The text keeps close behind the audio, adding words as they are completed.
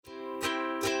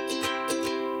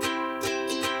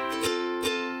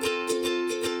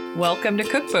Welcome to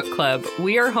Cookbook Club.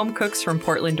 We are home cooks from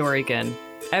Portland, Oregon.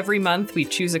 Every month, we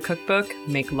choose a cookbook,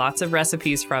 make lots of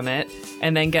recipes from it,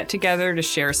 and then get together to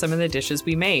share some of the dishes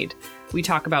we made. We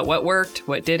talk about what worked,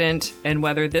 what didn't, and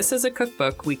whether this is a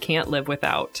cookbook we can't live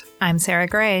without. I'm Sarah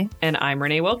Gray. And I'm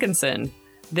Renee Wilkinson.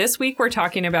 This week, we're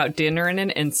talking about Dinner in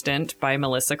an Instant by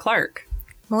Melissa Clark.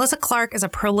 Melissa Clark is a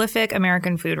prolific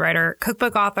American food writer,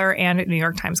 cookbook author, and New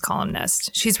York Times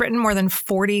columnist. She's written more than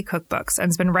 40 cookbooks and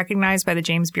has been recognized by the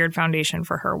James Beard Foundation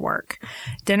for her work.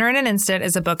 Dinner in an Instant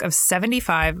is a book of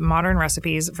 75 modern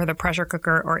recipes for the pressure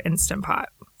cooker or Instant Pot.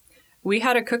 We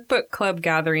had a cookbook club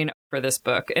gathering for this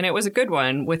book, and it was a good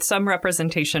one with some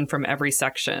representation from every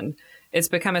section. It's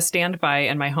become a standby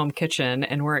in my home kitchen,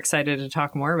 and we're excited to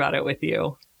talk more about it with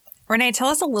you. Renee, tell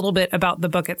us a little bit about the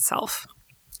book itself.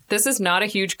 This is not a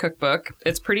huge cookbook.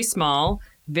 It's pretty small,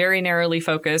 very narrowly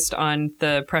focused on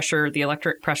the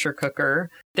electric pressure cooker.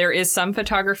 There is some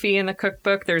photography in the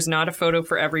cookbook. There's not a photo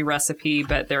for every recipe,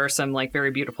 but there are some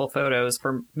very beautiful photos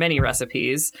for many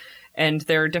recipes. And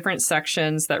there are different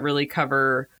sections that really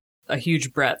cover a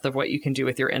huge breadth of what you can do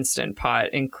with your Instant Pot,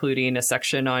 including a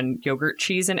section on yogurt,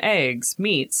 cheese, and eggs,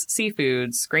 meats,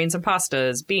 seafoods, grains and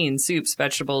pastas, beans, soups,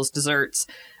 vegetables, desserts.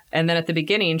 And then at the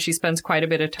beginning, she spends quite a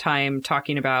bit of time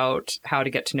talking about how to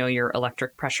get to know your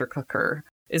electric pressure cooker.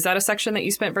 Is that a section that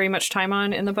you spent very much time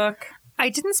on in the book? I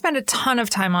didn't spend a ton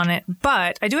of time on it,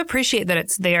 but I do appreciate that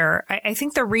it's there. I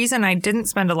think the reason I didn't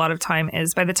spend a lot of time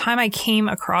is by the time I came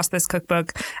across this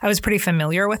cookbook, I was pretty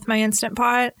familiar with my Instant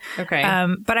Pot. Okay.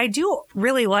 But I do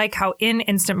really like how in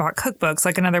Instant Pot cookbooks,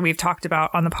 like another we've talked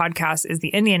about on the podcast is the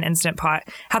Indian Instant Pot,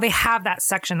 how they have that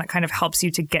section that kind of helps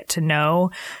you to get to know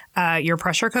your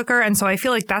pressure cooker. And so I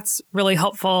feel like that's really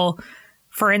helpful.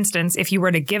 For instance, if you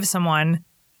were to give someone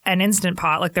an Instant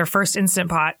Pot, like their first Instant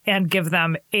Pot, and give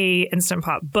them a Instant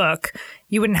Pot book,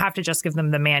 you wouldn't have to just give them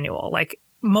the manual. Like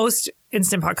most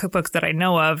Instant Pot cookbooks that I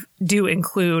know of do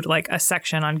include like a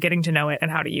section on getting to know it and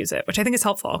how to use it, which I think is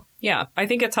helpful. Yeah, I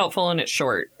think it's helpful and it's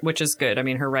short, which is good. I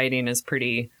mean, her writing is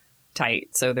pretty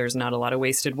tight, so there's not a lot of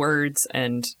wasted words.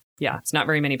 And yeah, it's not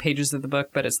very many pages of the book,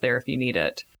 but it's there if you need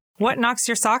it. What knocks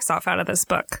your socks off out of this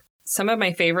book? Some of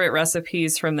my favorite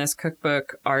recipes from this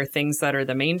cookbook are things that are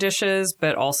the main dishes,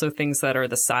 but also things that are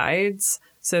the sides.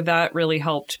 So that really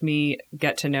helped me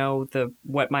get to know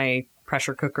what my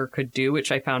pressure cooker could do, which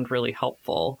I found really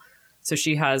helpful. So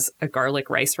she has a garlic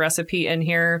rice recipe in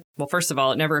here. Well, first of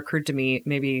all, it never occurred to me,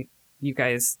 maybe you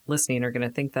guys listening are going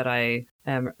to think that I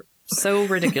am so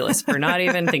ridiculous for not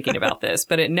even thinking about this,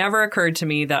 but it never occurred to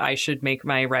me that I should make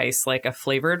my rice like a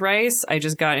flavored rice. I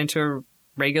just got into a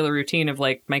regular routine of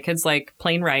like, my kids like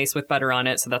plain rice with butter on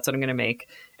it. So that's what I'm going to make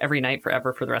every night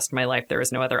forever for the rest of my life. There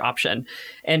is no other option.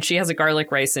 And she has a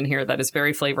garlic rice in here that is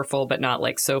very flavorful, but not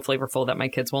like so flavorful that my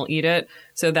kids won't eat it.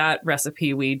 So that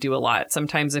recipe we do a lot.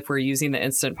 Sometimes if we're using the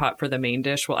Instant Pot for the main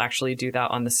dish, we'll actually do that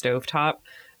on the stovetop.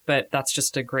 But that's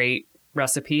just a great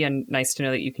recipe and nice to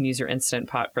know that you can use your Instant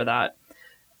Pot for that.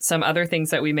 Some other things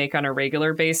that we make on a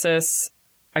regular basis,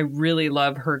 I really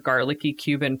love her garlicky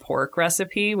Cuban pork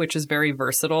recipe, which is very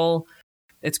versatile.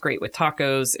 It's great with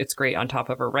tacos. It's great on top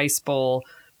of a rice bowl.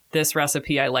 This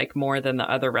recipe I like more than the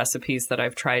other recipes that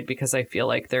I've tried because I feel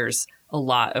like there's a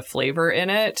lot of flavor in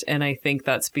it. And I think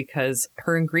that's because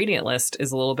her ingredient list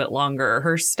is a little bit longer.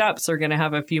 Her steps are going to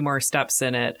have a few more steps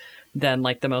in it than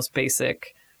like the most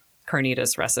basic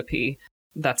carnitas recipe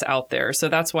that's out there. So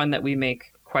that's one that we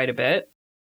make quite a bit.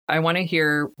 I want to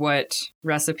hear what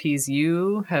recipes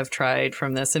you have tried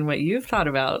from this and what you've thought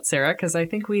about, Sarah, because I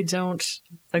think we don't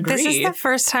agree. This is the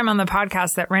first time on the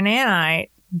podcast that Renee and I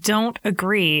don't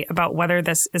agree about whether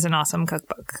this is an awesome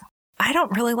cookbook. I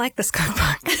don't really like this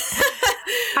cookbook.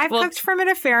 I've cooked from it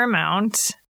a fair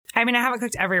amount. I mean, I haven't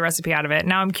cooked every recipe out of it.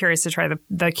 Now I'm curious to try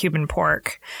the Cuban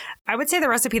pork. I would say the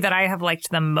recipe that I have liked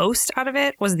the most out of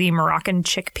it was the Moroccan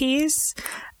chickpeas.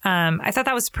 I thought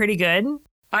that was pretty good.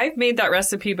 I've made that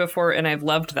recipe before and I've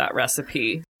loved that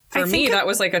recipe. For me, that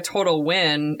was like a total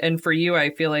win. And for you,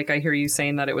 I feel like I hear you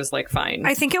saying that it was like fine.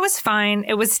 I think it was fine.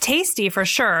 It was tasty for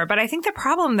sure. But I think the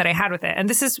problem that I had with it, and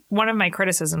this is one of my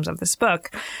criticisms of this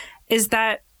book, is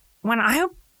that when I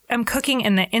am cooking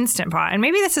in the Instant Pot, and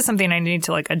maybe this is something I need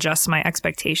to like adjust my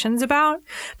expectations about,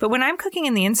 but when I'm cooking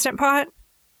in the Instant Pot,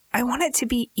 I want it to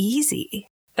be easy.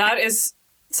 That is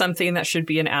something that should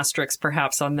be an asterisk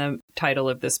perhaps on the title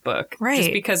of this book. Right.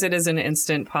 Just because it is an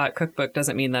Instant Pot cookbook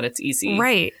doesn't mean that it's easy.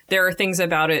 Right. There are things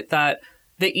about it that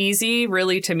The easy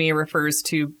really to me refers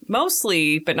to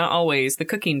mostly, but not always, the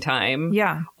cooking time.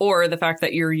 Yeah. Or the fact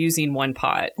that you're using one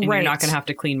pot and Right. you're not going to have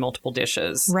to clean multiple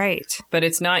dishes. Right. But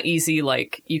it's not easy,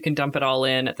 like you can dump it all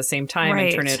in at the same time Right.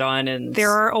 and turn it on. And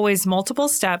There are always multiple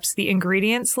steps. The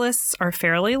ingredients lists are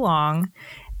fairly long.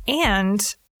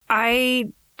 And I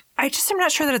just am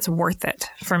not sure that it's worth it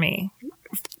for me.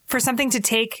 For something to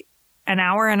take an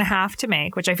hour and a half to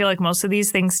make, which I feel like most of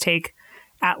these things take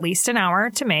at least an hour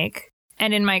to make.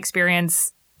 And in my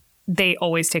experience, they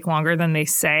always take longer than they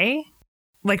say.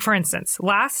 Like, for instance,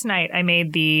 last night I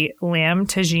made the lamb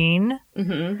tagine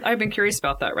I've been curious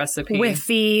about that recipe. with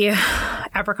the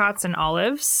apricots and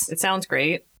olives. It sounds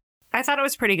great. I thought it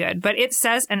was pretty good, but it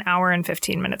says an hour and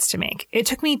 15 minutes to make. It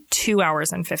took me 2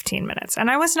 hours and 15 minutes, and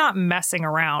I was not messing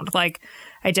around. Like,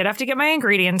 I did have to get my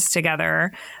ingredients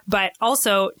together, but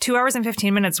also 2 hours and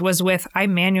 15 minutes was with, I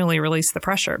manually released the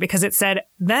pressure because it said,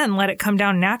 then let it come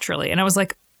down naturally. And I was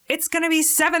like, it's going to be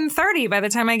 7:30 by the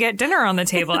time I get dinner on the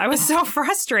table. I was so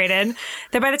frustrated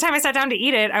that by the time I sat down to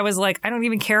eat it, I was like, I don't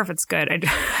even care if it's good.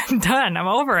 I'm done. I'm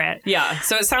over it. Yeah.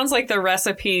 So it sounds like the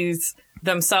recipes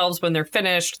themselves, when they're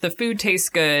finished, the food tastes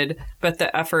good, but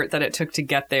the effort that it took to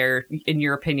get there, in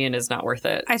your opinion, is not worth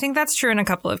it. I think that's true in a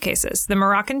couple of cases. The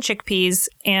Moroccan chickpeas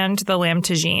and the lamb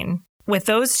tagine. With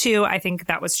those two, I think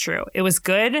that was true. It was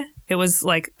good. It was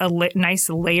like a nice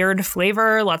layered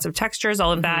flavor, lots of textures,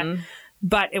 all of that.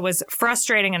 But it was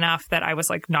frustrating enough that I was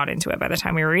like not into it by the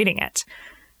time we were eating it.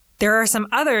 There are some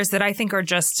others that I think are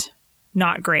just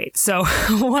not great. So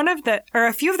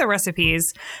a few of the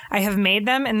recipes, I have made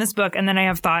them in this book, and then I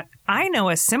have thought, I know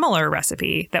a similar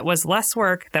recipe that was less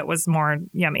work, that was more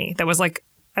yummy, that was like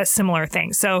a similar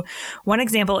thing. So one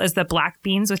example is the black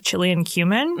beans with chili and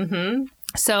cumin.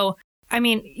 So, I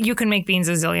mean, you can make beans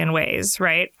a zillion ways,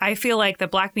 right? I feel like the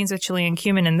black beans with chili and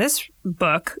cumin in this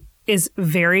book is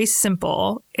very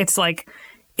simple. It's like,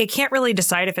 it can't really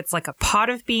decide if it's like a pot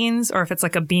of beans or if it's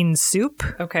like a bean soup.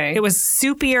 Okay. It was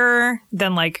soupier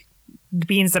than like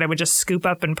beans that I would just scoop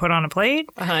up and put on a plate.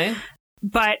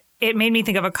 But it made me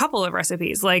think of a couple of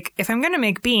recipes. Like, if I'm going to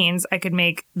make beans, I could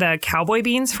make the cowboy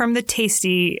beans from the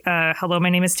Tasty, Hello, My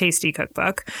Name is Tasty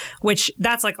cookbook, which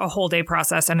that's like a whole day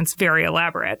process and it's very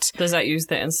elaborate. Does that use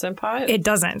the Instant Pot? It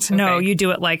doesn't. Okay. No, you do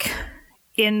it like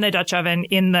in the Dutch oven,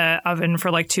 in the oven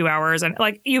for like 2 hours. And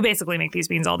like, you basically make these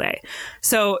beans all day.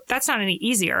 So that's not any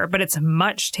easier, but it's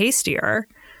much tastier.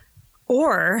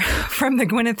 Or from the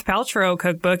Gwyneth Paltrow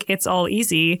cookbook, It's All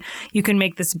Easy, you can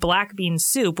make this black bean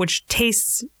soup, which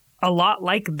tastes a lot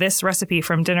like this recipe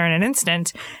from Dinner in an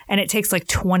Instant, and it takes like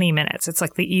 20 minutes. It's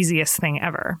like the easiest thing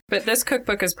ever. But this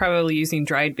cookbook is probably using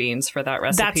dried beans for that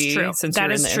recipe. That's true. Since That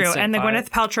you're in is the true. Instant And the Pot. Gwyneth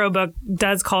Paltrow book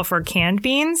does call for canned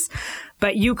beans,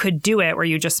 but you could do it where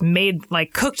you just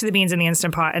cooked the beans in the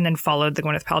Instant Pot and then followed the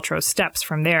Gwyneth Paltrow steps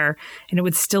from there, and it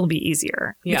would still be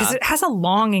easier. Yeah. Because it has a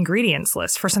long ingredients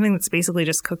list for something that's basically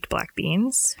just cooked black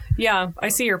beans. Yeah, I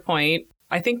see your point.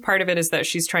 I think part of it is that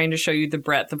she's trying to show you the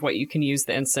breadth of what you can use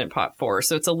the Instant Pot for.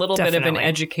 So it's a little bit of an Definitely.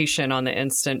 education on the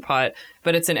Instant Pot,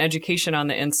 but it's an education on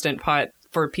the Instant Pot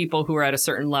for people who are at a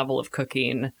certain level of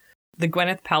cooking. The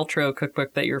Gwyneth Paltrow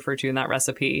cookbook that you refer to in that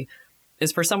recipe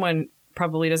is for someone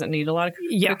probably doesn't need a lot of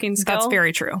cooking skill. That's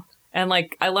very true. And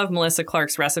like, I love Melissa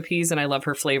Clark's recipes and I love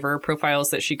her flavor profiles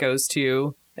that she goes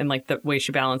to and like the way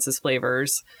she balances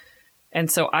flavors. And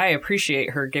so I appreciate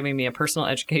her giving me a personal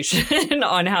education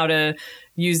on how to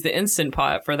use the Instant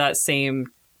Pot for that same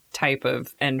type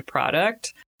of end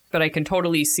product. But I can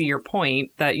totally see your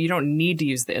point that you don't need to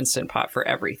use the Instant Pot for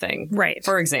everything. Right.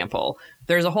 For example,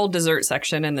 there's a whole dessert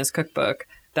section in this cookbook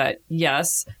that,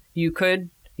 yes, you could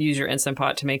use your Instant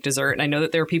Pot to make dessert. And I know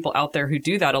that there are people out there who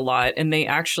do that a lot. And they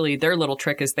actually, their little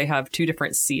trick is they have two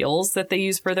different seals that they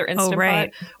use for their Instant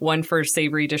right. Pot. One for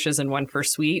savory dishes and one for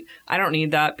sweet. I don't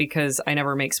need that because I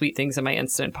never make sweet things in my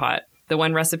Instant Pot. The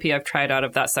one recipe I've tried out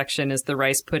of that section is the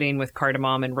rice pudding with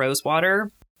cardamom and rose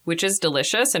water, which is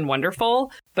delicious and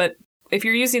wonderful. But if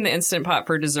you're using the Instant Pot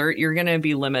for dessert, you're going to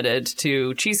be limited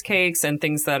to cheesecakes and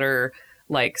things that are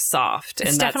like soft.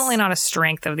 It's definitely not a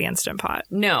strength of the Instant Pot.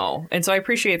 No. And so I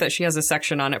appreciate that she has a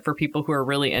section on it for people who are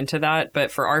really into that.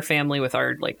 But for our family with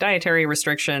our like dietary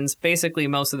restrictions, basically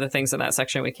most of the things in that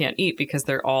section we can't eat because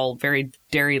they're all very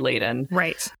dairy laden.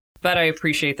 Right. But I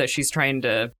appreciate that she's trying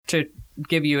to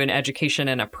give you an education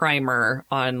and a primer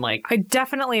on like... I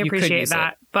definitely appreciate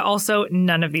that. But also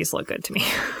none of these look good to me.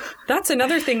 That's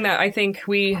another thing that I think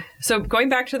so going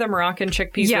back to the Moroccan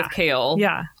chickpeas with kale,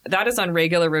 that is on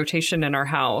regular rotation in our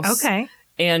house. Okay.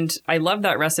 And I love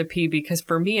that recipe because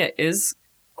for me, it is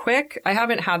quick. I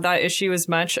haven't had that issue as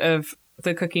much of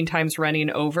the cooking times running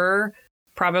over.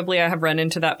 Probably I have run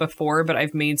into that before, but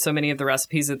I've made so many of the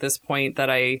recipes at this point that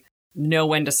I know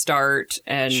when to start.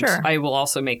 And Sure. I will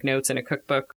also make notes in a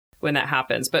cookbook when that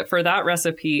happens. But for that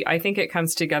recipe, I think it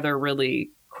comes together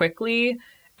really quickly.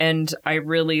 And I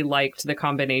really liked the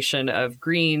combination of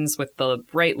greens with the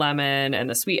bright lemon and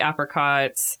the sweet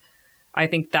apricots. I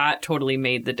think that totally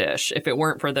made the dish. If it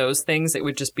weren't for those things, it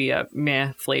would just be a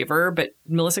meh flavor. But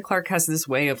Melissa Clark has this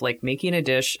way of like making a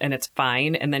dish and it's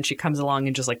fine. And then she comes along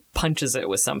and just like punches it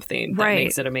with something that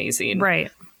makes it amazing.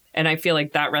 Right. And I feel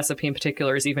like that recipe in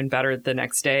particular is even better the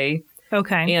next day.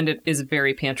 Okay. And it is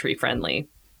very pantry friendly.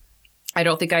 I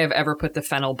don't think I have ever put the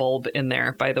fennel bulb in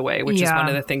there, by the way, which is one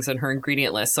of the things on her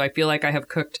ingredient list. So I feel like I have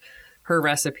cooked her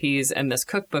recipes and this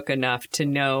cookbook enough to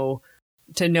know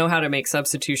how to make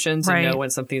substitutions and know when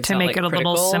something's to not, make like, it a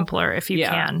critical. little simpler if you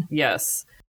can. Yes.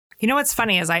 You know what's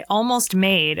funny is I almost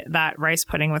made that rice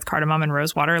pudding with cardamom and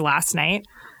rose water last night.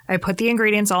 I put the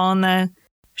ingredients all on the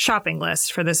shopping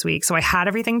list for this week, so I had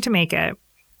everything to make it.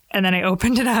 And then I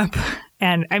opened it up,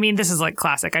 and I mean, this is like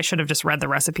classic. I should have just read the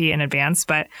recipe in advance,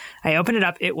 but I opened it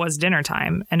up. It was dinner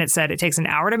time, and it said it takes an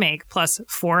hour to make plus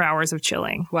 4 hours of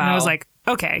chilling. Wow. And I was like,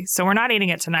 okay, so we're not eating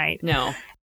it tonight. No.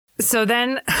 So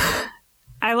then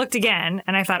I looked again,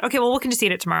 and I thought, okay, well, we can just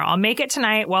eat it tomorrow. I'll make it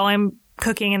tonight while I'm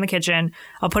cooking in the kitchen.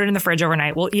 I'll put it in the fridge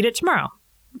overnight. We'll eat it tomorrow.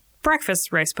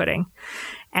 Breakfast rice pudding.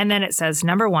 And then it says,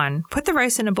 number 1, put the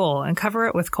rice in a bowl and cover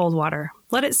it with cold water.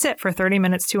 Let it sit for 30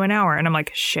 minutes to an hour. And I'm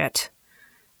like, shit.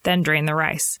 Then drain the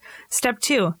rice. Step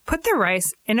 2, put the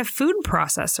rice in a food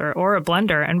processor or a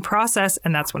blender and process.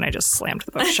 And that's when I just slammed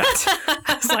the book shut.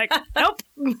 I was like, nope,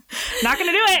 not going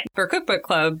to do it. For Cookbook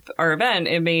Club, our event,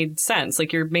 it made sense.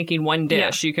 Like, you're making one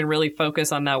dish. Yeah. You can really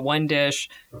focus on that one dish,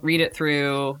 read it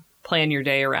through, plan your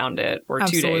day around it, or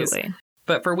 2 days.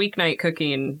 But for weeknight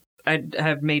cooking, I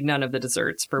have made none of the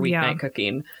desserts for weeknight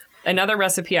cooking. Another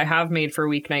recipe I have made for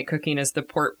weeknight cooking is the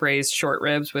pork braised short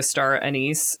ribs with star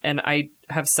anise. And I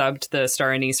have subbed the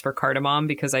star anise for cardamom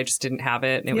because I just didn't have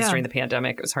it. And it was during the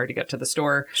pandemic. It was hard to get to the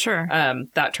store. Sure.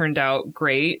 That turned out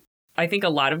great. I think a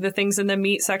lot of the things in the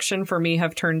meat section for me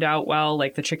have turned out well,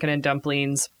 like the chicken and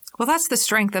dumplings. Well, that's the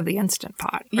strength of the Instant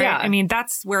Pot. Right? Yeah. I mean,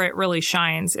 that's where it really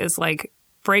shines, is like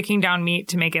breaking down meat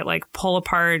to make it like pull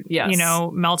apart, you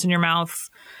know, melt in your mouth.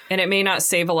 And it may not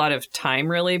save a lot of time,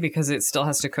 really, because it still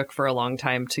has to cook for a long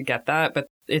time to get that. But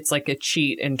it's like a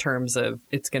cheat in terms of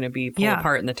it's going to be pull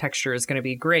apart and the texture is going to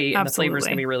be great. And the flavor is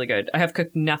going to be really good. I have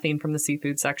cooked nothing from the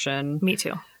seafood section. Me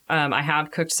too. I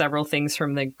have cooked several things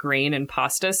from the grain and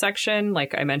pasta section.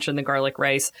 Like I mentioned, the garlic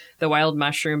rice, the wild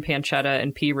mushroom pancetta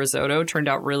and pea risotto turned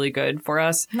out really good for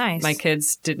us. Nice. My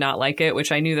kids did not like it,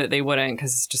 which I knew that they wouldn't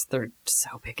because it's just they're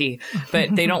so picky.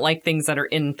 But they don't like things that are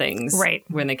in things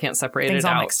when they can't separate things it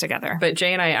out. All mixed together. But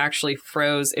Jay and I actually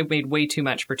froze. It made way too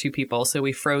much for 2 people. So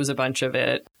we froze a bunch of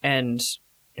it and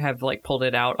have like pulled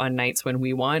it out on nights when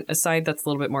we want a side that's a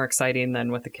little bit more exciting than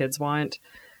what the kids want.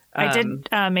 I did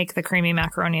make the creamy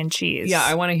macaroni and cheese. Yeah,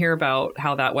 I want to hear about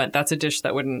how that went. That's a dish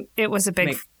that wouldn't. It was a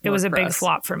big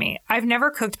flop for me. I've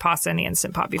never cooked pasta in the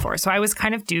Instant Pot before, so I was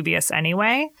kind of dubious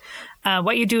anyway.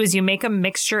 What you do is you make a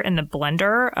mixture in the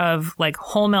blender of like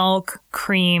whole milk,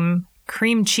 cream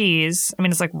cheese. I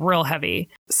mean, it's like real heavy.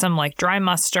 Some like dry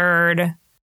mustard,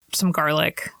 some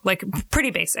garlic, like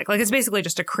pretty basic. Like it's basically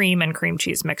just a cream and cream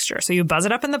cheese mixture. So you buzz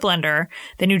it up in the blender,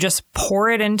 then you just pour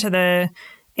it into the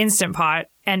Instant Pot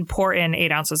and pour in 8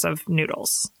 ounces of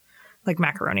noodles, like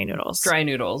macaroni noodles. Dry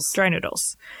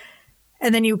noodles.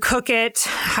 And then you cook it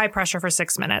high pressure for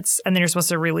 6 minutes, and then you're supposed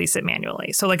to release it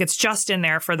manually. So like it's just in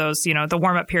there for those, you know, the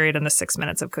warm up period and the 6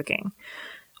 minutes of cooking.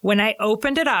 When I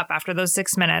opened it up after those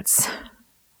 6 minutes,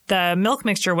 the milk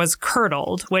mixture was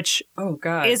curdled, which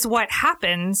is what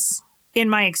happens in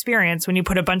my experience when you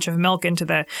put a bunch of milk into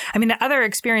the other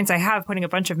experience I have putting a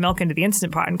bunch of milk into the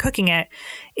Instant Pot and cooking it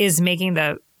is making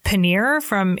the paneer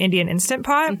from Indian Instant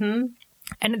Pot. Mm-hmm.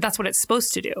 And that's what it's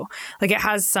supposed to do. Like it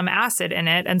has some acid in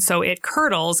it. And so it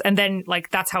curdles. And then like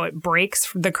that's how it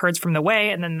breaks the curds from the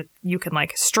whey. And then you can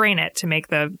like strain it to make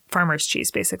the farmer's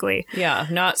cheese, basically.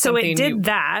 Yeah. So it did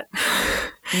that.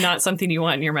 Not something you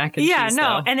want in your mac and cheese. Yeah, no.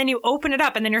 Though. And then you open it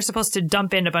up and then you're supposed to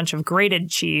dump in a bunch of grated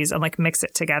cheese and like mix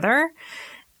it together.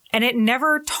 And it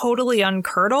never totally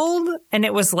uncurdled. And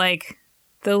it was like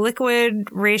the liquid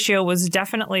ratio was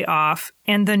definitely off.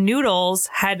 And the noodles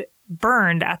had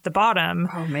burned at the bottom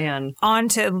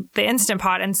onto the Instant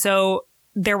Pot. And so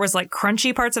there was like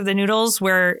crunchy parts of the noodles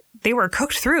where they were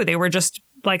cooked through. They were just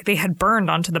like they had burned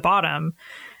onto the bottom.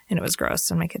 and it was gross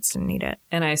and my kids didn't eat it.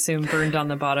 And I assume burned on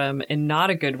the bottom in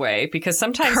not a good way, because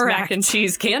sometimes Correct. mac and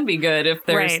cheese can be good if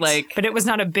there's But it was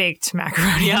not a baked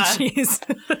macaroni and cheese.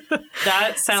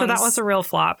 That sounds... So that was a real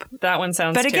flop. That one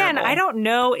sounds But again, terrible. I don't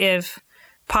know if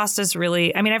pasta's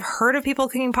really... I mean, I've heard of people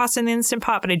cooking pasta in the Instant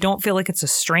Pot, but I don't feel like it's a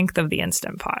strength of the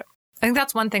Instant Pot. I think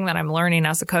that's one thing that I'm learning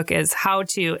as a cook is how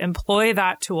to employ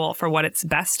that tool for what it's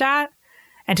best at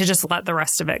and to just let the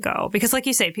rest of it go. Because like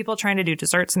you say, people trying to do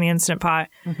desserts in the Instant Pot,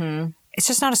 it's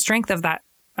just not a strength of that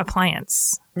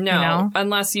appliance. No,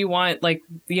 unless you want, like,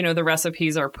 the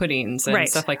recipes are puddings and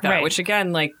stuff like that, which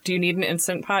again, like, do you need an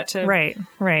Instant Pot to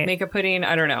make a pudding?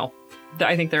 I don't know.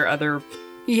 I think there are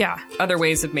other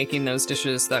ways of making those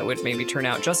dishes that would maybe turn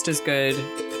out just as good.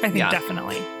 I think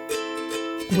definitely.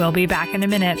 We'll be back in a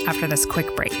minute after this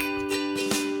quick break.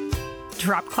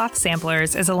 Dropcloth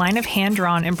Samplers is a line of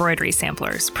hand-drawn embroidery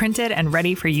samplers, printed and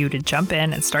ready for you to jump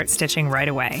in and start stitching right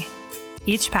away.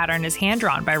 Each pattern is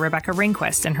hand-drawn by Rebecca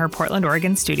Ringquist in her Portland,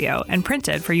 Oregon studio and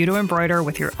printed for you to embroider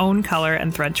with your own color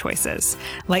and thread choices,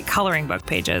 like coloring book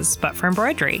pages, but for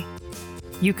embroidery.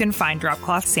 You can find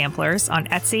Dropcloth Samplers on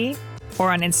Etsy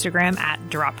or on Instagram at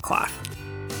Dropcloth.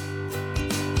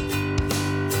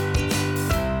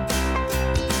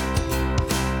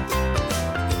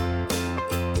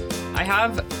 I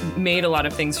have made a lot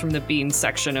of things from the beans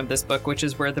section of this book, which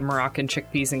is where the Moroccan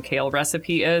chickpeas and kale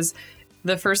recipe is.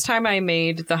 The first time I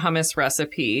made the hummus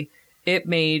recipe, it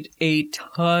made a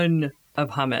ton of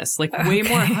hummus, like way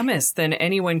more hummus than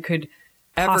anyone could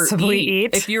ever possibly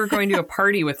eat. If you were going to a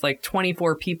party with like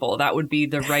 24 people, that would be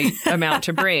the right amount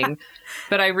to bring.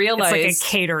 But I realized... It's like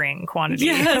a catering quantity.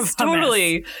 Yes,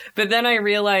 totally. But then I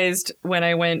realized when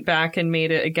I went back and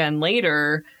made it again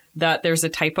later that there's a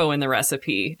typo in the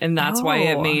recipe, and that's why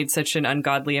it made such an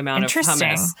ungodly amount of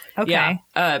hummus. Okay.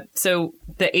 Yeah. So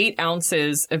the 8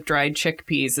 ounces of dried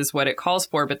chickpeas is what it calls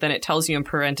for, but then it tells you in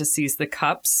parentheses the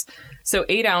cups. So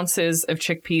 8 ounces of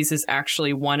chickpeas is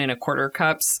actually 1 1/4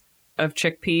 cups of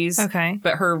chickpeas. Okay.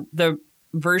 But the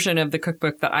version of the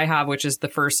cookbook that I have, which is the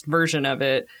first version of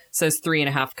it, says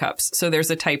 3.5 cups. So there's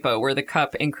a typo where the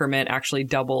cup increment actually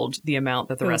doubled the amount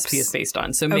that the recipe is based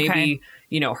on. So maybe,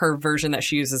 her version that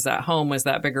she uses at home was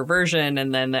that bigger version.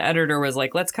 And then the editor was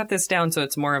like, let's cut this down so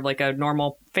it's more of like a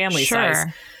normal family size.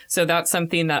 So that's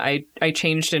something that I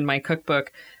changed in my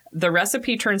cookbook. The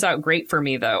recipe turns out great for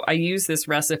me, though. I use this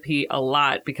recipe a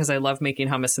lot because I love making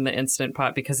hummus in the Instant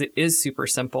Pot because it is super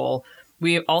simple.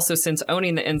 We also, since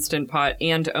owning the Instant Pot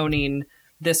and owning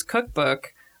this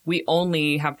cookbook, we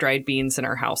only have dried beans in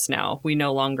our house now. We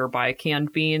no longer buy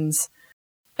canned beans.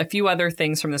 A few other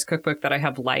things from this cookbook that I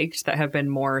have liked that have been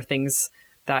more things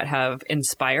that have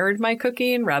inspired my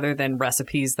cooking rather than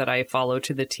recipes that I follow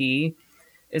to the T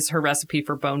is her recipe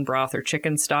for bone broth or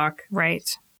chicken stock. Right.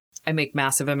 I make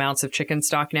massive amounts of chicken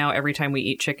stock now. Every time we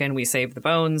eat chicken, we save the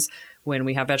bones. When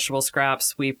we have vegetable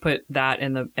scraps, we put that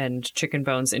and chicken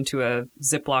bones into a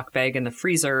Ziploc bag in the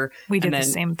freezer. We do the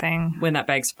same thing. When that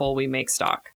bag's full, we make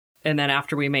stock. And then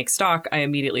after we make stock, I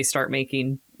immediately start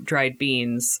making dried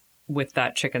beans with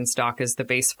that chicken stock as the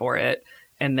base for it.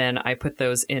 And then I put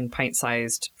those in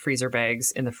pint-sized freezer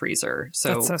bags in the freezer.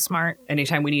 So that's so smart.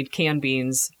 Anytime we need canned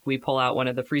beans, we pull out one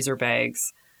of the freezer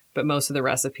bags. But most of the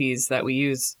recipes that we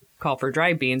use call for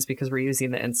dried beans because we're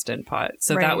using the Instant Pot.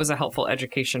 So that was a helpful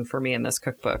education for me in this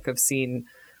cookbook of seeing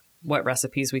what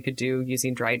recipes we could do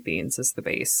using dried beans as the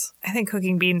base. I think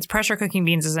pressure cooking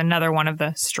beans is another one of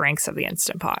the strengths of the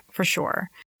Instant Pot, for sure.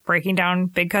 Breaking down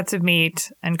big cuts of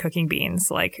meat and cooking beans.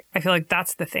 Like, I feel like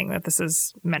that's the thing that this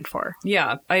is meant for.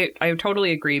 Yeah, I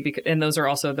totally agree. And those are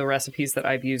also the recipes that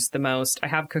I've used the most. I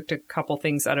have cooked a couple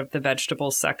things out of the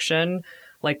vegetables section,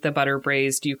 like the butter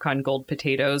braised Yukon Gold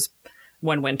potatoes.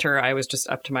 One winter, I was just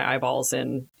up to my eyeballs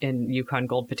in Yukon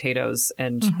Gold potatoes,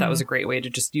 and that was a great way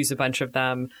to just use a bunch of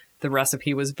them. The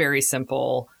recipe was very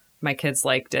simple. My kids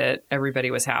liked it. Everybody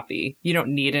was happy. You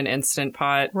don't need an Instant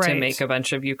Pot to make a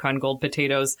bunch of Yukon Gold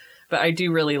potatoes, but I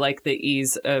do really like the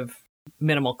ease of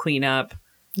minimal cleanup.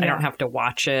 I don't have to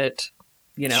watch it.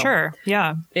 Sure,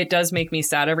 yeah. It does make me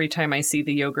sad every time I see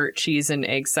the yogurt, cheese, and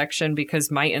egg section because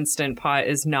my Instant Pot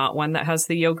is not one that has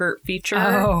the yogurt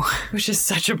feature, which is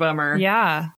such a bummer.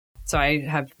 Yeah. So I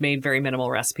have made very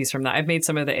minimal recipes from that. I've made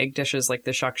some of the egg dishes like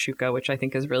the shakshuka, which I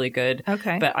think is really good.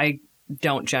 Okay. But I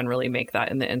don't generally make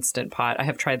that in the Instant Pot. I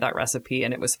have tried that recipe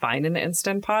and it was fine in the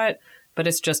Instant Pot, but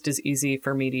it's just as easy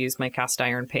for me to use my cast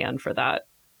iron pan for that.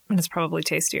 And it's probably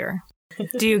tastier.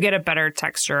 Do you get a better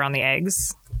texture on the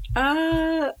eggs?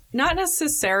 Not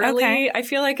necessarily. Okay. I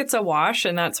feel like it's a wash,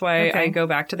 and that's why I go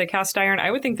back to the cast iron.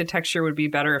 I would think the texture would be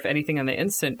better if anything in the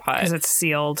Instant Pot. Because it's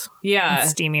sealed. Yeah. And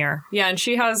steamier. Yeah, and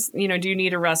she has, do you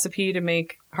need a recipe to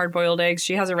make hard-boiled eggs?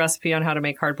 She has a recipe on how to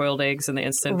make hard-boiled eggs in the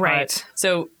Instant Pot. Right.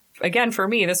 So, again, for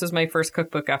me, this was my first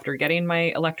cookbook after getting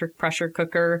my electric pressure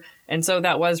cooker, and so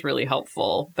that was really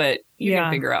helpful, but you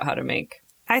can figure out how to make.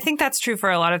 I think that's true for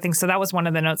a lot of things. So that was one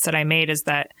of the notes that I made, is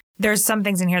that there's some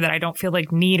things in here that I don't feel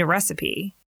like need a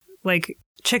recipe. Like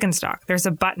chicken stock. There's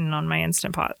a button on my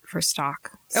Instant Pot for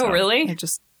stock. So oh, really? I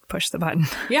just push the button.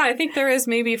 Yeah, I think there is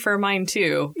maybe for mine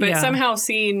too. But somehow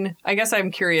I guess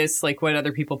I'm curious, like, what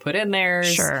other people put in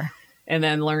theirs. Sure. And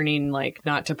then learning, like,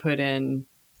 not to put in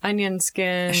onion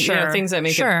skin. Sure. Things that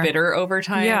make it bitter over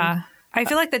time. Yeah. I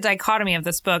feel like the dichotomy of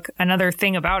this book, another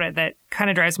thing about it that kind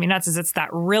of drives me nuts, is it's that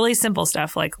really simple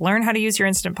stuff, like learn how to use your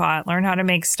Instant Pot, learn how to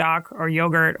make stock or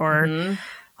yogurt or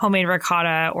homemade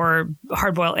ricotta or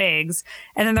hard-boiled eggs.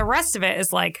 And then the rest of it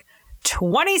is like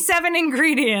 27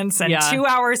 ingredients and 2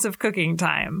 hours of cooking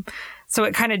time. So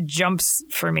it kind of jumps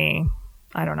for me.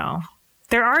 I don't know.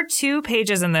 There are 2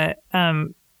 pages in the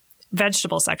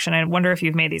vegetable section. I wonder if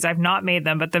you've made these. I've not made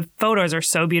them, but the photos are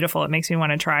so beautiful. It makes me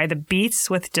want to try. The beets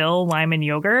with dill, lime, and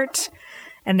yogurt,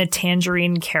 and the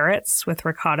tangerine carrots with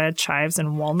ricotta, chives,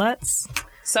 and walnuts.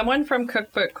 Someone from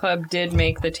Cookbook Club did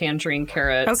make the tangerine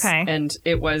carrots. Okay. And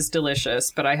it was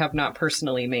delicious, but I have not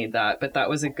personally made that. But that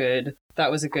was a good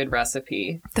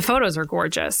recipe. The photos are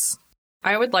gorgeous.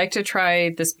 I would like to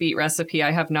try this beet recipe.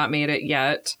 I have not made it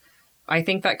yet. I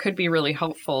think that could be really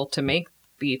helpful to make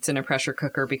beets in a pressure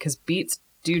cooker, because beets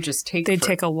do just take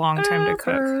a long time to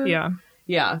cook.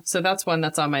 Yeah, so that's one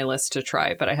that's on my list to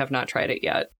try, but I have not tried it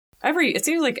yet. It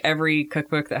seems like every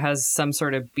cookbook that has some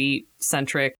sort of beet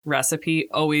centric recipe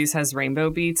always has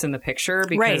rainbow beets in the picture,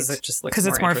 because it just looks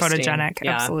it's more photogenic.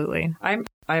 Yeah. Absolutely.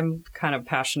 I'm kind of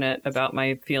passionate about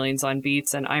my feelings on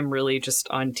beets, and I'm really just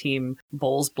on team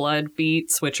bull's blood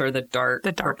beets, which are the dark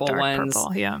purple ones.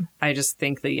 Purple, yeah. I just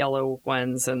think the yellow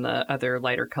ones and the other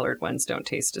lighter colored ones don't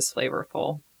taste as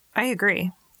flavorful. I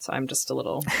agree. So I'm just a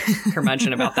little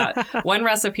curmudgeon about that. One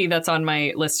recipe that's on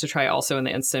my list to try also in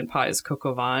the Instant Pot is coq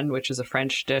au vin, which is a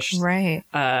French dish. Right.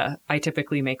 I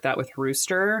typically make that with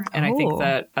rooster, and I think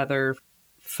that other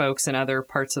folks in other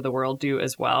parts of the world do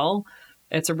as well.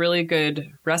 It's a really good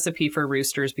recipe for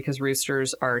roosters, because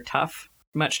roosters are tough,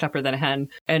 much tougher than a hen.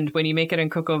 And when you make it in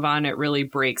coq au vin, it really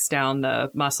breaks down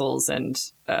the muscles and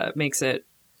makes it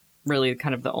really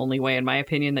kind of the only way, in my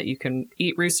opinion, that you can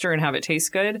eat rooster and have it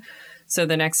taste good. So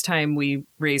the next time we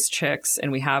raise chicks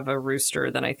and we have a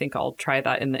rooster, then I think I'll try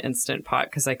that in the Instant Pot,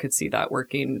 because I could see that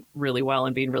working really well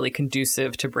and being really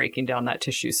conducive to breaking down that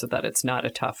tissue so that it's not a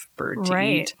tough bird to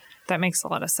eat. That makes a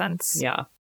lot of sense. Yeah.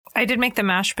 I did make the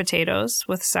mashed potatoes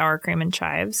with sour cream and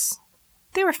chives.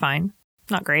 They were fine.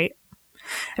 Not great.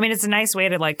 I mean, it's a nice way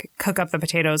to like cook up the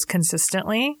potatoes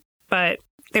consistently, but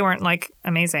they weren't like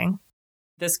amazing.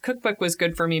 This cookbook was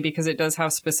good for me because it does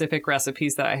have specific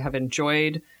recipes that I have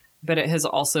enjoyed, but it has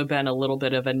also been a little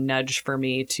bit of a nudge for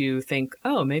me to think,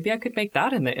 oh, maybe I could make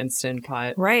that in the Instant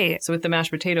Pot. Right. So with the mashed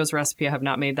potatoes recipe, I have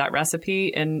not made that recipe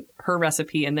in her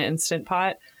recipe in the Instant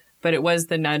Pot, but it was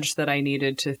the nudge that I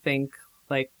needed to think,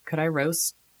 like, could I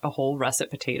roast a whole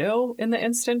russet potato in the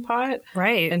Instant Pot?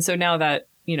 Right. And so now that,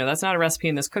 that's not a recipe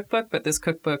in this cookbook, but this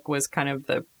cookbook was kind of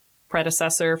the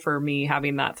predecessor for me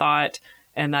having that thought.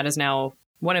 And that is now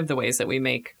one of the ways that we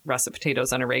make russet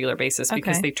potatoes on a regular basis,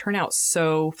 because they turn out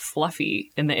so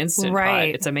fluffy in the Instant Pot.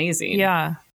 It's amazing.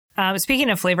 Yeah. Speaking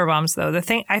of flavor bombs, though,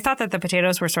 I thought that the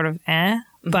potatoes were sort of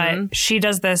but she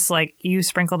does this, like, you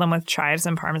sprinkle them with chives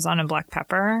and Parmesan and black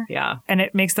pepper. Yeah. And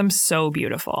it makes them so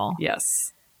beautiful.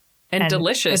 Yes. And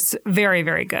delicious. It's very,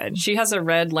 very good. She has a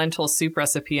red lentil soup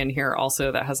recipe in here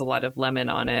also that has a lot of lemon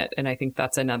on it. And I think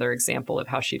that's another example of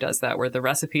how she does that, where the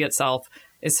recipe itself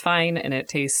is fine and it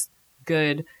tastes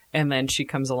good. And then she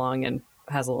comes along and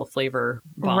has a little flavor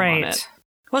bomb on it.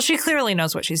 Well, she clearly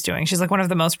knows what she's doing. She's like one of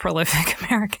the most prolific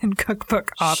American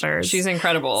cookbook authors. She's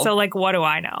incredible. So, like, what do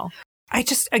I know?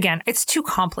 Again, it's too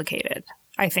complicated,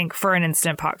 I think, for an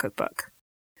Instant Pot cookbook.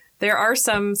 There are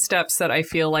some steps that I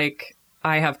feel like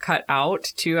I have cut out,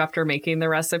 too, after making the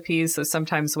recipes. So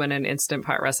sometimes when an Instant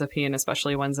Pot recipe, and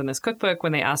especially ones in this cookbook,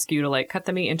 when they ask you to, like, cut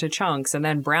the meat into chunks and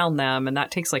then brown them, and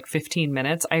that takes, like, 15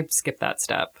 minutes, I skip that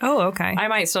step. Oh, okay. I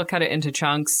might still cut it into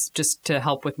chunks just to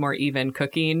help with more even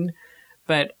cooking.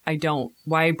 But I don't.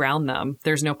 Why brown them?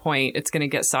 There's no point. It's going to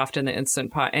get soft in the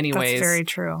Instant Pot anyways. That's very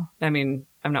true. I mean,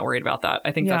 I'm not worried about that.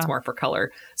 I think that's more for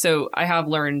color. So I have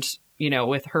learned,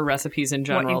 with her recipes in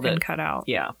general, what you can cut out.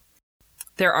 Yeah.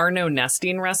 There are no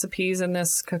nesting recipes in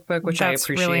this cookbook, which That's I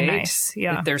appreciate. really nice.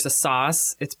 Yeah. If there's a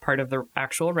sauce, it's part of the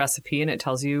actual recipe, and it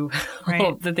tells you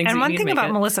all the things. And that one you thing need to about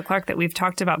make it. Melissa Clark that we've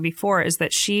talked about before is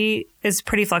that she is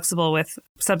pretty flexible with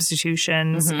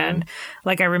substitutions. And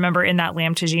like I remember in that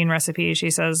lamb tagine recipe, she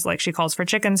says like she calls for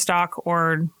chicken stock,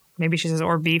 or maybe she says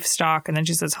or beef stock, and then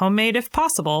she says homemade if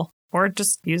possible, or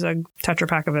just use a Tetra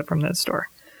Pak of it from the store.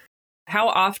 How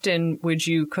often would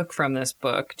you cook from this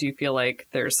book? Do you feel like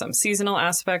there's some seasonal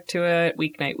aspect to it,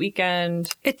 weeknight,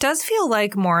 weekend? It does feel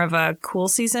like more of a cool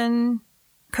season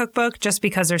cookbook just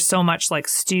because there's so much like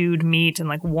stewed meat and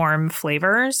like warm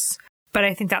flavors. But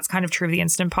I think that's kind of true of the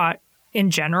Instant Pot in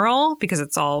general because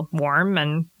it's all warm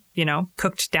and, you know,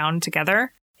 cooked down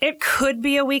together. It could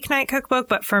be a weeknight cookbook,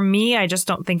 but for me, I just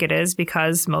don't think it is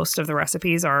because most of the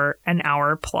recipes are an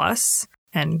hour plus,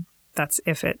 and that's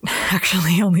if it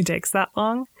actually only takes that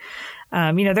long.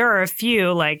 You know, there are a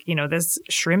few like, you know, this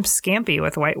shrimp scampi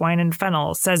with white wine and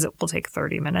fennel says it will take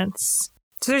 30 minutes.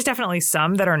 So there's definitely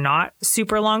some that are not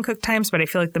super long cook times, but I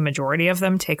feel like the majority of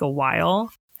them take a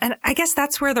while. And I guess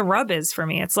that's where the rub is for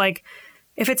me. It's like,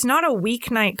 if it's not a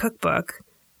weeknight cookbook,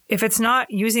 if it's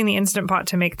not using the Instant Pot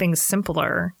to make things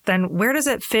simpler, then where does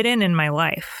it fit in my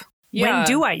life? Yeah. When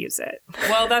do I use it?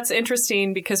 Well, that's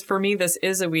interesting because for me, this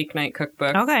is a weeknight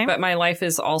cookbook. Okay. But my life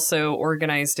is also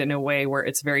organized in a way where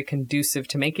it's very conducive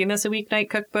to making this a weeknight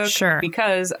cookbook. Sure.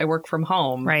 Because I work from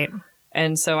home. Right.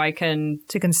 And so I can...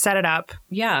 So you can set it up,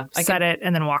 set it,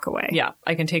 and then walk away. Yeah.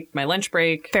 I can take my lunch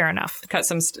break. Fair enough. Cut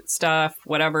some stuff,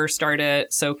 whatever, start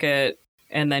it, soak it,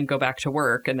 and then go back to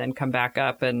work and then come back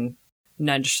up and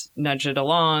nudge it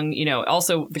along. You know,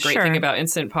 also the great thing about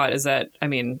Instant Pot is that, I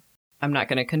mean... I'm not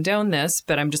going to condone this,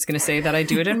 but I'm just going to say that I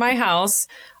do it in my house.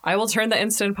 I will turn the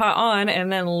Instant Pot on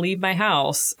and then leave my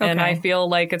house. Okay. And I feel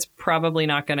like it's probably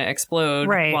not going to explode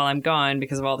while I'm gone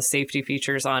because of all the safety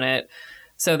features on it.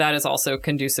 So that is also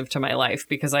conducive to my life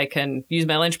because I can use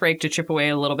my lunch break to chip away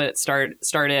a little bit, start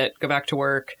it, go back to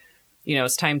work. You know,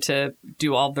 it's time to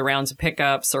do all the rounds of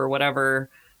pickups or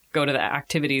whatever. Go to the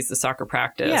activities, the soccer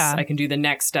practice. Yeah. I can do the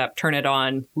next step, turn it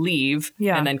on, leave,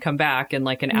 and then come back in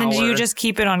like an hour. And do you just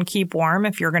keep it on keep warm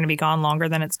if you're going to be gone longer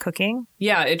than it's cooking?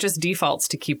 Yeah, it just defaults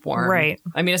to keep warm. Right.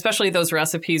 I mean, especially those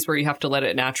recipes where you have to let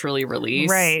it naturally release.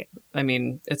 Right. I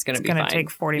mean, it's going to be fine. It's going to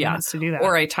take 40 minutes to do that.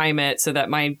 Or I time it so that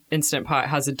my Instant Pot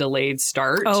has a delayed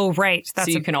start. Oh, right.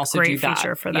 That's so you can also do that.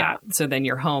 Feature for that. Yeah. So then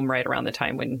you're home right around the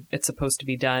time when it's supposed to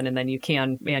be done, and then you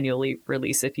can manually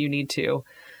release if you need to.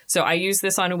 So I use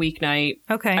this on a weeknight.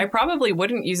 Okay. I probably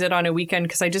wouldn't use it on a weekend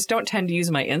because I just don't tend to use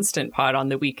my Instant Pot on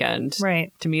the weekend.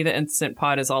 Right. To me, the Instant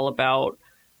Pot is all about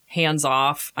hands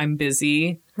off. I'm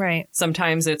busy. Right.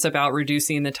 Sometimes it's about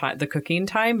reducing the cooking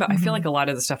time, but I feel like a lot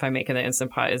of the stuff I make in the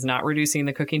Instant Pot is not reducing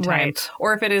the cooking time. Right.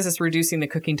 Or if it is, it's reducing the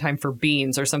cooking time for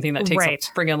beans or something that takes a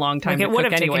friggin' long time to cook anyways. It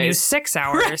would have taken you 6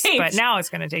 hours, but now it's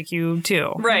going to take you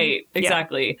 2. Right.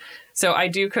 Exactly. Yeah. So I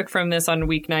do cook from this on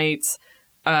weeknights.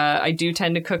 I do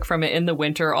tend to cook from it in the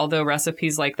winter, although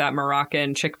recipes like that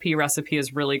Moroccan chickpea recipe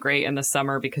is really great in the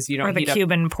summer because you don't heat up... Or the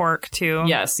Cuban pork, too.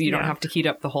 Yes, you don't have to heat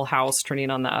up the whole house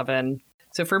turning on the oven.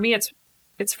 So for me,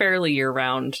 it's fairly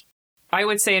year-round. I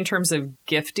would say in terms of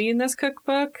gifting this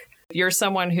cookbook, if you're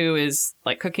someone who is,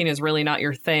 like, cooking is really not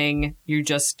your thing, you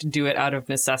just do it out of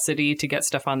necessity to get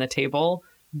stuff on the table,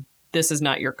 this is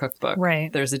not your cookbook.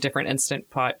 Right. There's a different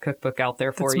Instant Pot cookbook out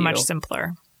there for you. It's much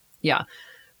simpler. Yeah.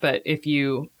 But if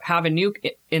you have a new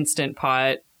Instant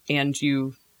Pot and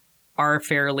you are a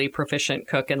fairly proficient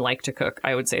cook and like to cook,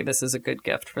 I would say this is a good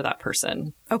gift for that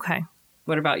person. Okay.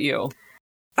 What about you?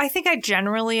 I think I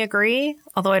generally agree,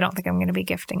 although I don't think I'm going to be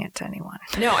gifting it to anyone.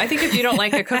 No, I think if you don't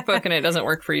like a cookbook and it doesn't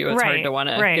work for you, it's hard to want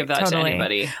to give that to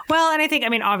anybody. Well, and I think,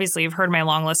 obviously you've heard my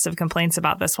long list of complaints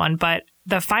about this one, but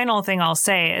the final thing I'll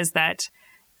say is that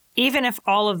even if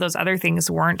all of those other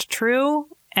things weren't true,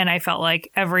 and I felt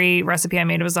like every recipe I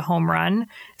made was a home run,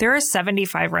 there are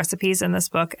 75 recipes in this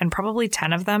book, and probably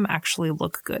 10 of them actually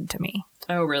look good to me.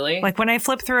 Oh, really? Like when I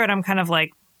flip through it, I'm kind of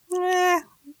like,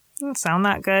 doesn't sound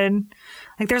that good.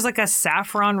 Like there's like a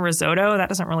saffron risotto that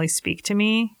doesn't really speak to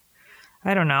me.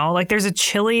 I don't know. Like there's a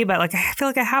chili, but like I feel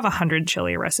like I have 100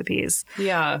 chili recipes.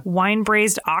 Yeah. Wine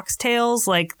braised oxtails,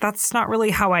 like that's not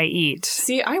really how I eat.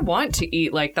 See, I want to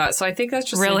eat like that, so I think that's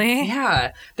just really.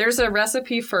 Yeah. There's a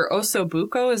recipe for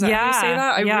ossobuco. Is that how you say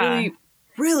that? I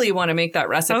really want to make that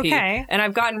recipe. Okay. And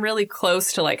I've gotten really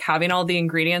close to like having all the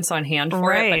ingredients on hand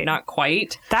for it, but not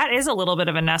quite. That is a little bit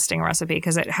of a nesting recipe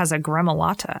because it has a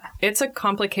gremolata. It's a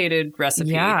complicated recipe.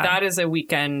 Yeah. That is a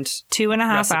weekend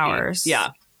 2.5 recipe. hours.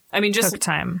 Yeah. I mean, just cook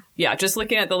time. Yeah, just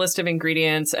looking at the list of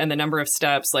ingredients and the number of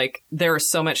steps, like there is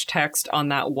so much text on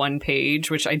that one page,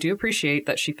 which I do appreciate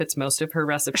that she fits most of her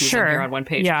recipes in here on one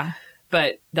page. Yeah.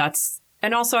 But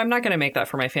and also I'm not going to make that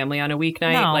for my family on a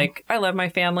weeknight. No. Like I love my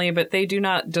family, but they do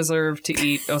not deserve to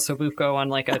eat osobuco on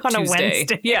like a on Tuesday. A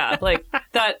Wednesday. Yeah, like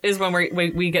that is when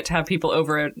we get to have people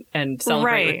over and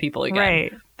celebrate with people again.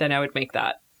 Right. Then I would make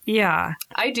that. Yeah.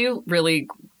 I do really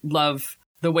love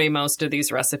the way most of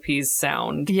these recipes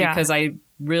sound because I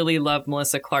really love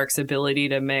Melissa Clark's ability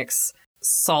to mix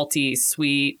salty,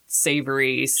 sweet,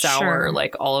 savory, sour,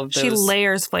 like all of those. She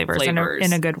layers flavors.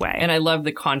 In a good way. And I love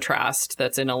the contrast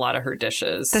that's in a lot of her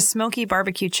dishes. The smoky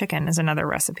barbecue chicken is another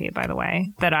recipe, by the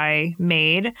way, that I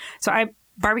made. So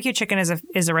barbecue chicken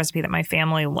is a recipe that my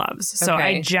family loves. So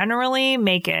I generally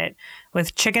make it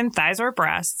with chicken thighs or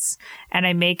breasts, and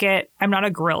I'm not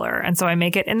a griller, and so I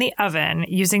make it in the oven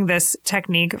using this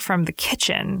technique from the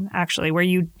kitchen, actually,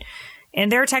 where in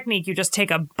their technique, you just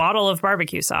take a bottle of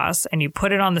barbecue sauce and you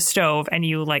put it on the stove and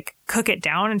you like cook it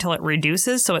down until it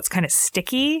reduces so it's kind of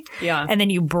sticky. Yeah. And then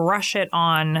you brush it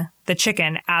on the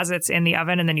chicken as it's in the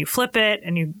oven, and then you flip it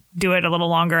and you do it a little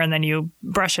longer, and then you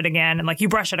brush it again, and like you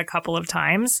brush it a couple of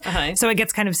times. So it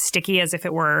gets kind of sticky as if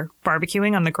it were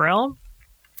barbecuing on the grill.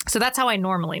 So that's how I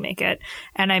normally make it.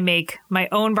 And I make my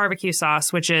own barbecue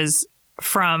sauce, which is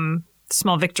from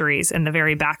Small Victories in the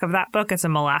very back of that book. It's a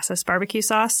molasses barbecue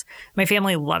sauce. My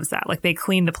family loves that. Like they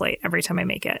clean the plate every time I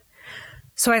make it.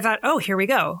 So I thought, oh, here we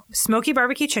go. Smoky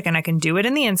barbecue chicken. I can do it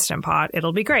in the Instant Pot.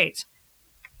 It'll be great.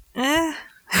 And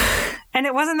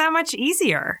it wasn't that much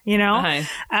easier, you know?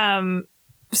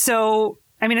 So,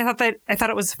 I mean, I thought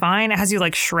it was fine. It has you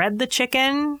like shred the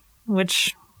chicken,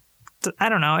 which I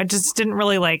don't know. It just didn't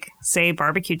really like say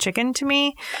barbecue chicken to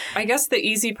me. I guess the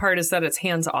easy part is that it's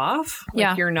hands off.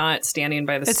 Like you're not standing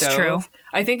by the stove. It's true.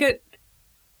 I think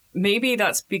maybe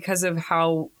that's because of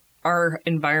how our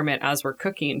environment as we're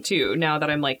cooking too. Now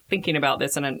that I'm like thinking about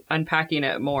this and unpacking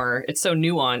it more, it's so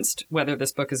nuanced whether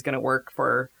this book is going to work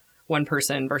for one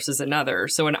person versus another.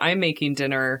 So when I'm making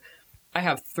dinner, I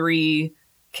have 3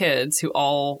 kids who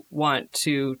all want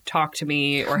to talk to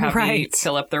me or have me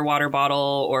fill up their water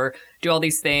bottle or do all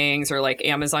these things, or like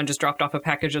Amazon just dropped off a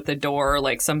package at the door,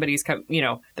 like somebody's come,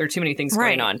 there are too many things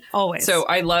going on. Always. So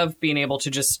I love being able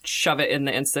to just shove it in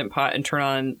the Instant Pot and turn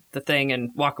on the thing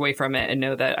and walk away from it and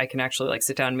know that I can actually like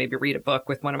sit down and maybe read a book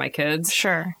with one of my kids.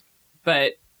 Sure.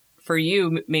 But for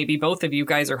you, maybe both of you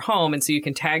guys are home, and so you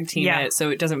can tag team it.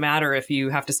 So it doesn't matter if you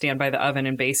have to stand by the oven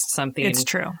and baste something. It's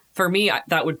true. For me,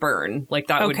 that would burn. Like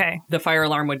that would, the fire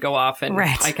alarm would go off, and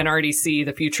I can already see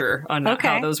the future on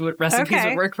how those recipes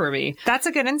would work for me. That's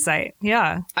a good insight.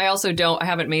 Yeah. I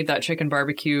haven't made that chicken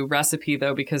barbecue recipe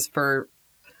though, because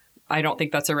I don't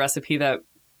think that's a recipe that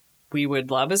we would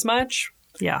love as much.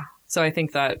 Yeah. So I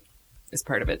think that is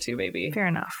part of it too, maybe. Fair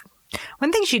enough.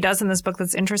 One thing she does in this book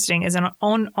that's interesting is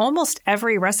on almost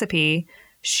every recipe,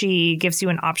 she gives you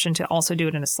an option to also do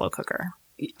it in a slow cooker.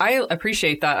 I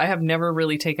appreciate that. I have never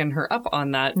really taken her up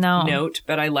on that note,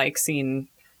 but I like seeing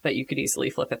that you could easily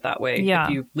flip it that way. Yeah.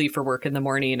 If you leave for work in the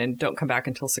morning and don't come back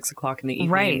until 6 o'clock in the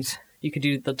evening, you could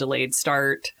do the delayed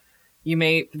start. You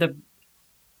may, the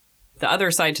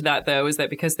other side to that though, is that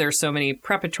because there's so many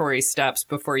preparatory steps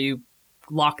before you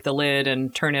lock the lid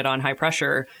and turn it on high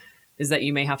pressure, is that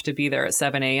you may have to be there at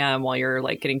 7 a.m. while you're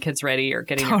like getting kids ready or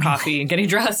getting your coffee and getting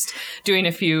dressed, doing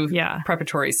a few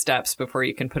preparatory steps before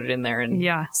you can put it in there and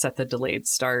set the delayed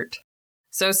start.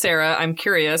 So Sarah, I'm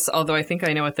curious, although I think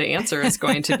I know what the answer is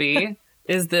going to be.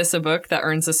 Is this a book that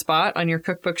earns a spot on your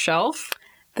cookbook shelf?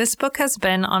 This book has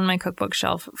been on my cookbook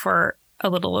shelf for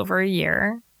a little over a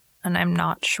year, and I'm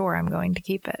not sure I'm going to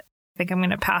keep it. I think I'm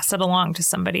going to pass it along to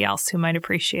somebody else who might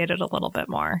appreciate it a little bit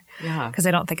more. Yeah. Because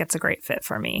I don't think it's a great fit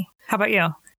for me. How about you?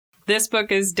 This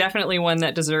book is definitely one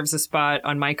that deserves a spot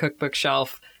on my cookbook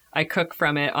shelf. I cook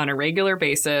from it on a regular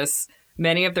basis.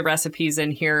 Many of the recipes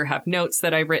in here have notes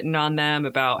that I've written on them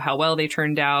about how well they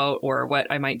turned out or what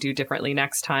I might do differently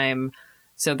next time.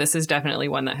 So this is definitely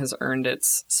one that has earned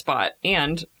its spot.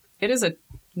 And it is a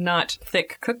not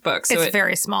thick cookbook. So it's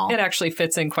very small. It actually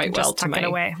fits in quite well to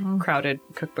my crowded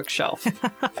cookbook shelf.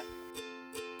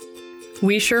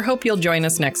 We sure hope you'll join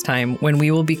us next time when we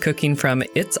will be cooking from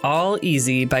It's All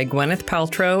Easy by Gwyneth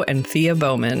Paltrow and Thea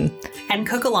Bowman. And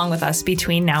cook along with us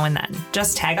between now and then.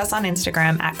 Just tag us on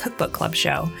Instagram at Cookbook Club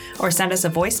Show or send us a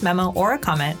voice memo or a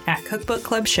comment at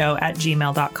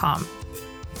cookbookclubshow@gmail.com.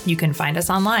 You can find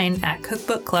us online at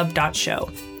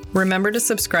cookbookclub.show. Remember to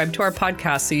subscribe to our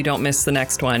podcast so you don't miss the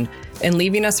next one. And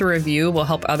leaving us a review will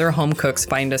help other home cooks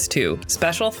find us too.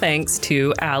 Special thanks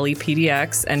to Allie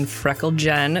PDX and Freckle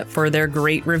Jen for their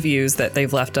great reviews that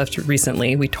they've left us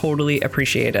recently. We totally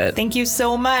appreciate it. Thank you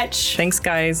so much. Thanks,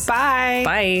 guys. Bye.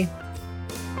 Bye.